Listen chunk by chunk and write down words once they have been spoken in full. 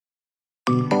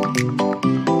Hello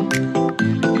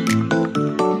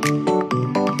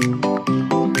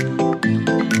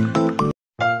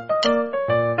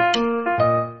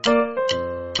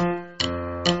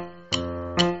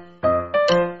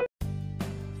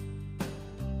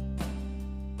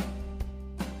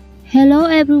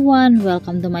everyone,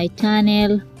 welcome to my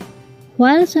channel.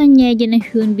 While Son Ye-jin and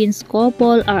Hyunbin's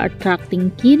couple are attracting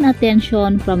keen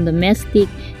attention from domestic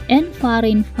and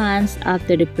foreign fans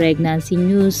after the pregnancy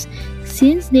news,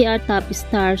 since they are top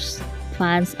stars,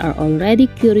 fans are already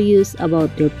curious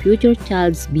about their future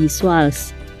child's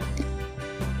visuals.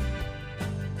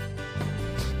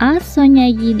 As Son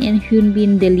Ye-jin and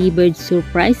Hyunbin delivered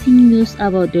surprising news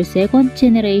about their second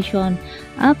generation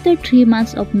after 3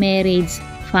 months of marriage,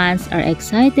 fans are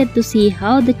excited to see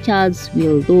how the child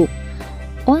will look.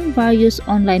 On various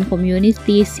online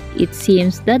communities, it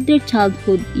seems that their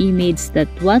childhood image that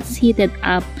once heated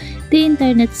up the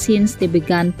internet since they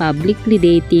began publicly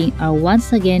dating are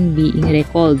once again being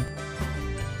recalled.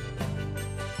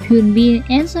 Hyunbin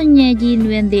and Son Ye-jin,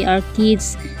 when they are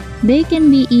kids, they can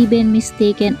be even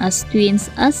mistaken as twins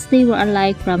as they were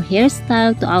alike from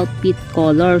hairstyle to outfit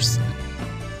colors.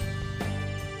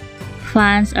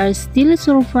 Fans are still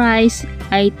surprised.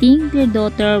 I think their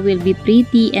daughter will be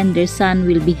pretty and their son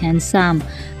will be handsome.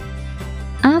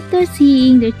 After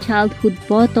seeing their childhood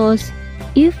photos,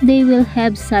 if they will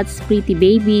have such pretty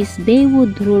babies, they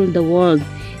would rule the world.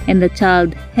 And the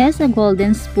child has a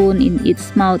golden spoon in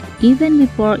its mouth even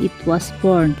before it was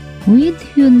born, with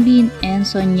Hyunbin and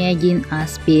Son Ye-jin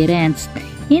as parents.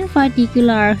 In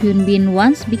particular, Hyunbin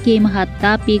once became a hot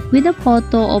topic with a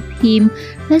photo of him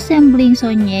resembling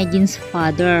Son Ye-jin's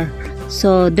father.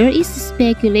 So there is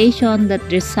speculation that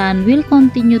their son will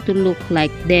continue to look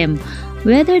like them.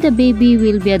 Whether the baby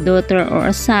will be a daughter or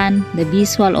a son, the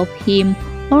visual of him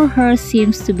or her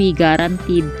seems to be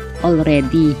guaranteed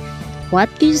already. What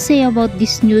can you say about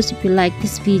this news? If you like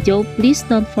this video, please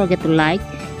don't forget to like,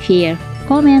 share,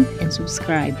 comment, and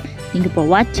subscribe. Thank you for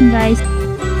watching, guys.